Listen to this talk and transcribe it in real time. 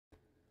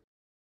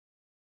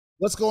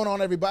What's going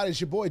on, everybody? It's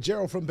your boy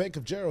Gerald from Bank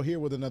of Gerald here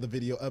with another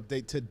video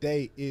update.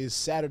 Today is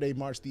Saturday,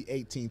 March the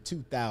 18th,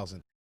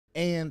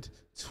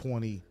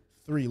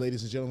 2023.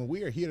 Ladies and gentlemen,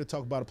 we are here to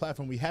talk about a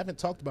platform we haven't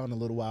talked about in a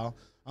little while.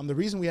 The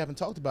reason we haven't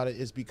talked about it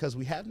is because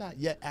we have not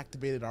yet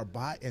activated our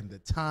bot, and the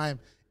time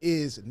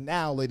is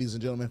now, ladies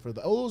and gentlemen. For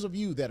those of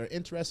you that are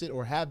interested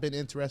or have been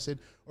interested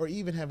or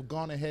even have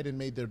gone ahead and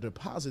made their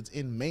deposits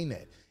in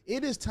Mainet,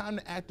 it is time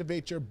to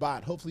activate your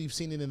bot. Hopefully you've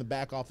seen it in the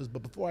back office,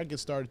 but before I get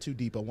started too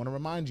deep, I want to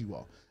remind you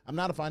all, I'm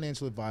not a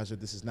financial advisor.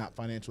 This is not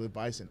financial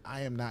advice, and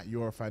I am not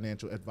your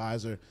financial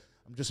advisor.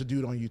 I'm just a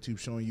dude on YouTube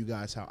showing you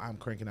guys how I'm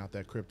cranking out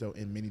that crypto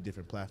in many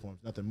different platforms,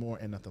 nothing more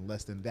and nothing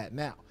less than that.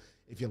 Now,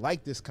 if you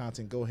like this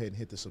content, go ahead and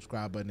hit the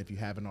subscribe button if you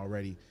haven't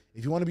already.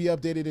 If you want to be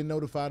updated and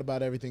notified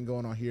about everything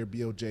going on here at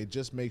BOJ,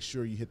 just make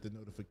sure you hit the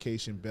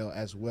notification bell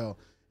as well.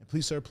 And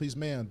please, sir, please,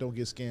 ma'am, don't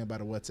get scammed by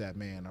the WhatsApp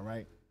man, all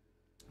right?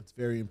 It's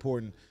very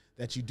important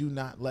that you do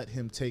not let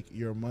him take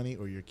your money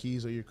or your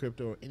keys or your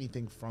crypto or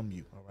anything from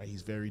you, all right?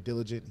 He's very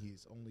diligent.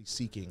 He's only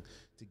seeking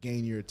to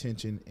gain your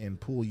attention and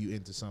pull you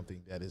into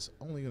something that is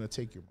only going to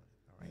take your money,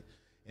 all right?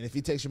 And if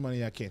he takes your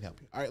money, I can't help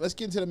you. All right, let's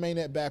get into the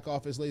Mainnet back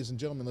office, ladies and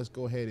gentlemen. Let's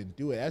go ahead and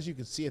do it. As you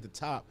can see at the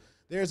top,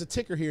 there's a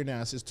ticker here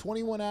now. It says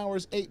 21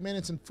 hours, 8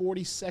 minutes, and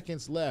 40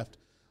 seconds left.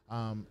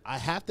 I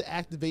have to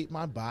activate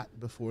my bot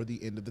before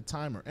the end of the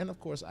timer. And, of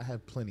course, I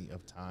have plenty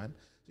of time.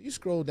 So you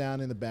scroll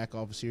down in the back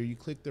office here. You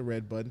click the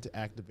red button to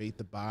activate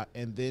the bot.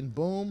 And then,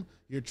 boom,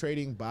 your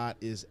trading bot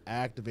is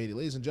activated.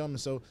 Ladies and gentlemen,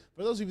 so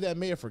for those of you that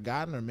may have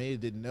forgotten or may have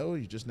didn't know,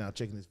 you're just now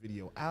checking this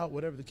video out,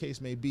 whatever the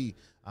case may be,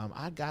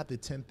 I got the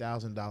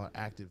 $10,000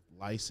 active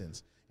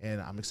license. And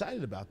I'm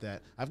excited about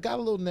that. I've got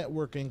a little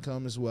network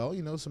income as well.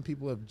 You know, some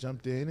people have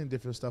jumped in and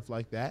different stuff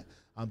like that.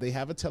 They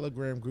have a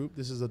Telegram group.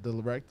 This is a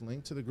direct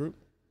link to the group,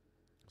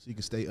 so you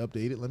can stay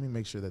updated. Let me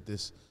make sure that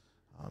this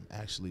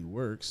actually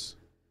works.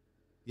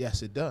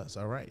 Yes, it does.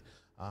 All right.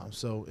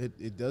 So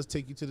it does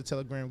take you to the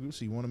Telegram group,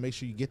 so you want to make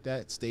sure you get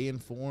that, stay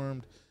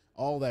informed,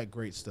 all that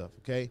great stuff,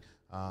 okay?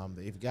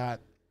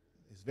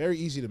 It's very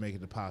easy to make a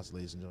deposit,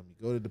 ladies and gentlemen.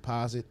 You go to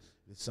deposit.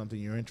 It's something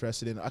you're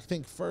interested in. I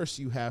think first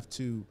you have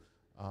to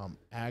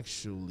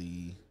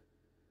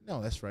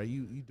that's right.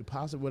 You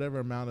deposit whatever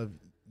amount of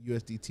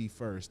USDT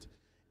first,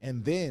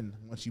 and then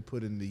once you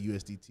put in the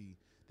USDT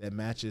that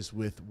matches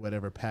with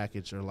whatever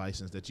package or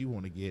license that you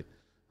want to get,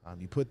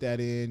 you put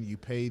that in, you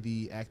pay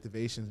the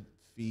activation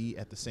fee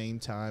at the same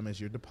time as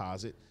your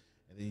deposit,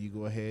 and then you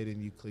go ahead and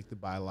you click the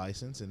buy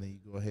license, and then you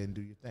go ahead and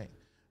do your thing.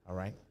 All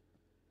right.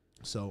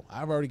 So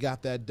I've already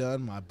got that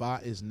done. My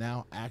bot is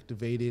now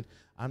activated.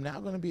 I'm now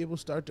going to be able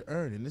to start to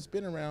earn, and it's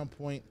been around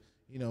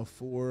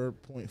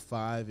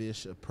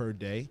 4.5-ish per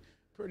day.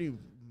 Pretty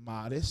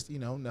modest,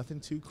 nothing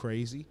too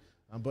crazy,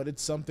 but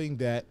it's something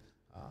that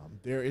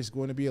there is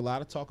going to be a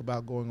lot of talk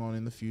about going on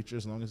in the future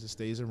as long as it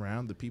stays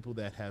around. The people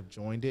that have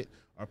joined it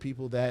are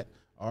people that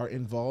are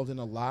involved in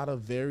a lot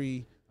of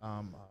very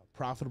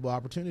profitable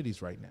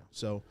opportunities right now.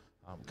 So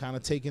I'm kind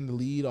of taking the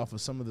lead off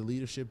of some of the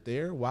leadership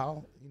there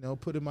while,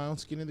 putting my own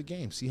skin in the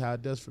game, see how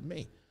it does for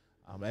me.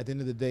 At the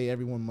end of the day,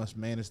 everyone must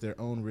manage their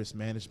own risk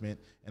management.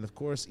 And, of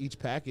course, each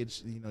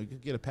package, you can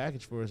get a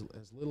package for as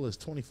little as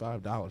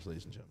 $25,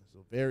 ladies and gentlemen.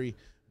 So very,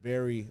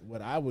 very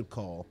what I would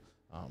call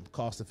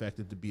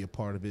cost-effective to be a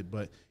part of it.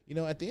 But,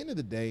 at the end of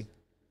the day,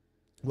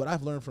 what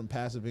I've learned from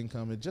passive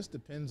income, it just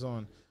depends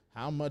on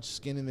how much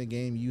skin in the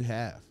game you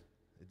have.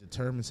 It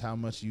determines how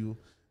much you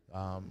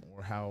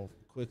or how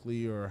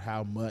quickly or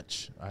how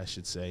much, I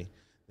should say,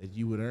 that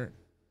you would earn.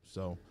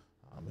 So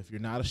if you're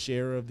not a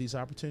sharer of these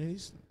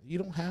opportunities, you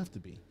don't have to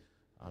be.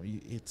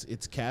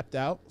 It's capped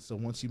out. So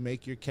once you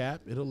make your cap,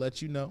 it'll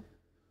let you know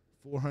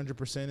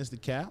 400% is the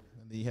cap,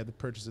 and then you have to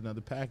purchase another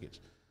package.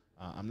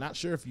 I'm not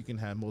sure if you can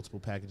have multiple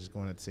packages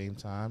going at the same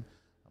time,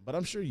 but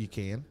I'm sure you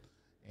can.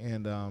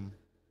 And,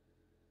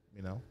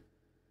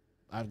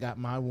 I've got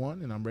my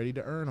one, and I'm ready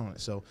to earn on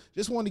it. So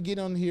just wanted to get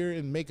on here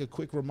and make a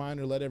quick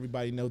reminder, let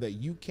everybody know that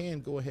you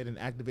can go ahead and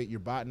activate your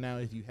bot now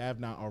if you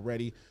have not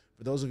already.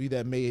 For those of you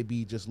that may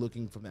be just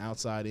looking from the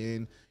outside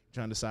in,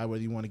 trying to decide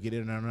whether you want to get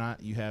in or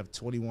not, you have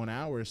 21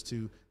 hours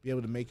to be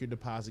able to make your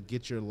deposit,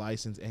 get your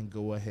license, and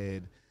go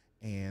ahead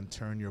and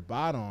turn your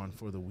bot on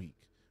for the week.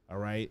 All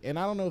right. And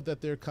I don't know if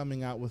that they're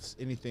coming out with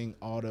anything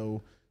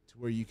auto to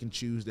where you can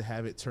choose to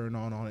have it turn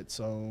on its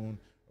own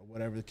or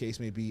whatever the case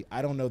may be.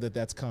 I don't know that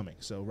that's coming.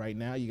 So right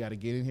now you got to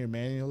get in here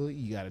manually.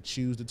 You got to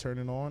choose to turn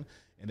it on.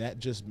 And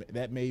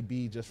that may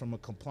be just from a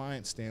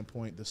compliance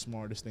standpoint, the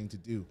smartest thing to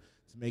do,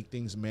 to make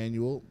things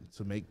manual,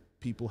 to make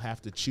people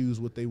have to choose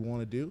what they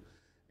want to do.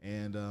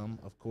 And,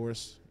 of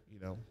course,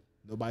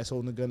 nobody's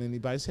holding a gun to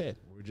anybody's head.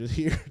 We're just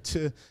here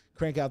to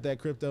crank out that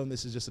crypto, and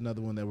this is just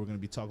another one that we're going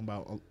to be talking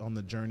about on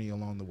the journey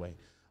along the way.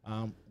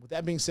 With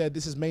that being said,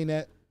 this is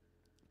Mainet.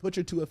 Put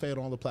your 2FA on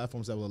all the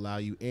platforms that will allow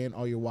you and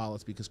all your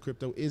wallets, because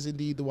crypto is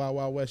indeed the Wild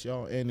Wild West,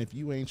 y'all. And if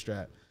you ain't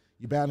strapped,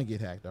 you're bound to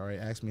get hacked, all right?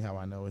 Ask me how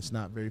I know. It's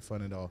not very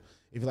fun at all.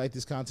 If you like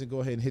this content,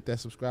 go ahead and hit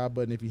that subscribe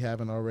button if you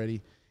haven't already.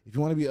 If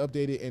you want to be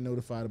updated and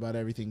notified about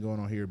everything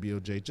going on here at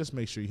BOJ, just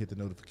make sure you hit the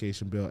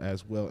notification bell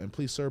as well. And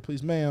please, sir,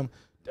 please, ma'am,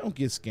 don't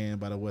get scammed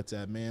by the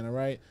WhatsApp, man, all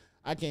right?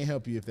 I can't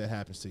help you if that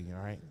happens to you,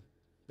 all right?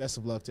 Best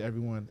of luck to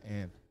everyone,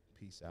 and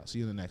peace out. See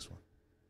you in the next one.